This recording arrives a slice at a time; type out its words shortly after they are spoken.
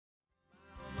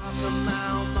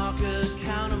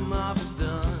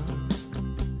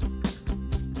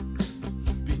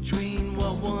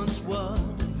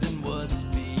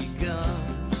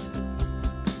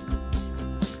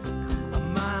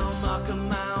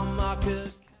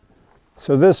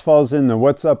So this falls in the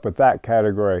what's up with that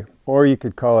category, or you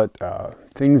could call it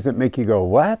things that make you go,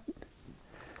 what?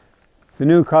 The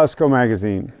new Costco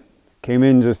magazine came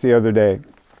in just the other day.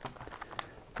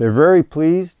 They're very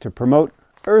pleased to promote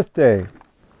Earth Day.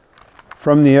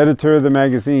 From the editor of the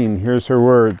magazine, here's her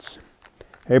words.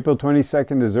 April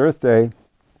 22nd is Earth Day.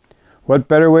 What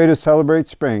better way to celebrate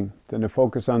spring than to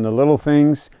focus on the little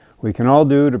things we can all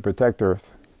do to protect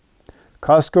Earth?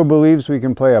 Costco believes we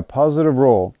can play a positive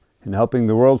role in helping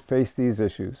the world face these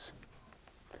issues.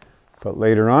 But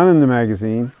later on in the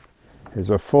magazine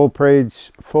is a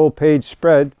full-page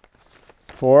spread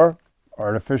for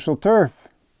artificial turf.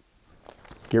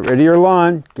 Get rid of your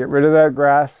lawn, get rid of that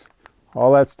grass,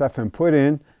 all that stuff, and put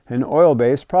in an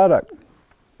oil-based product.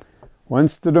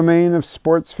 Once the domain of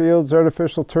sports fields,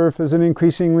 artificial turf is an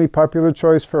increasingly popular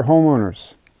choice for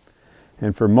homeowners,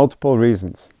 and for multiple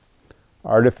reasons.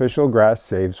 Artificial grass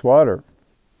saves water,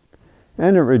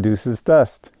 and it reduces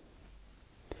dust.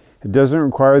 It doesn't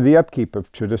require the upkeep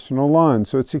of traditional lawns,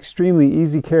 so it's extremely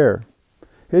easy care.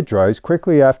 It dries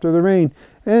quickly after the rain,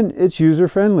 and it's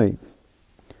user-friendly.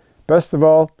 Best of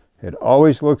all, it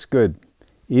always looks good,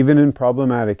 even in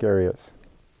problematic areas.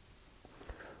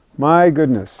 My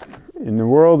goodness, in the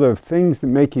world of things that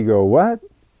make you go, what?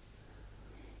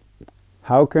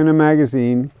 How can a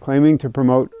magazine claiming to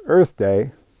promote Earth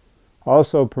Day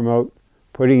also promote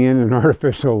putting in an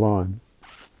artificial lawn?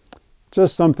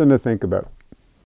 Just something to think about.